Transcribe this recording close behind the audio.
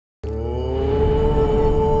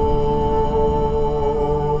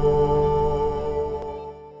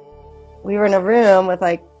were in a room with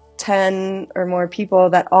like 10 or more people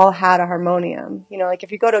that all had a harmonium. You know, like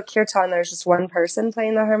if you go to a Kirtan, there's just one person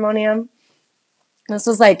playing the harmonium. This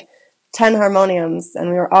was like 10 harmoniums, and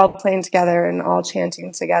we were all playing together and all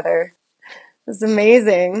chanting together. It was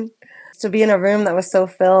amazing to be in a room that was so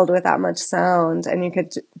filled with that much sound, and you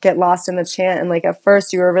could get lost in the chant. And like at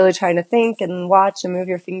first you were really trying to think and watch and move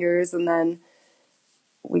your fingers, and then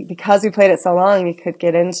because we played it so long, you could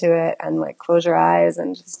get into it and like close your eyes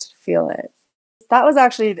and just feel it. That was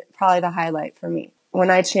actually probably the highlight for me. When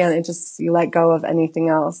I chant, it just, you let go of anything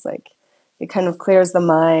else. Like it kind of clears the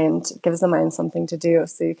mind, gives the mind something to do,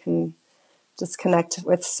 so you can just connect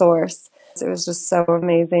with source. It was just so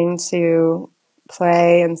amazing to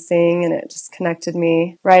play and sing, and it just connected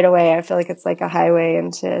me right away. I feel like it's like a highway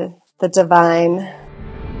into the divine.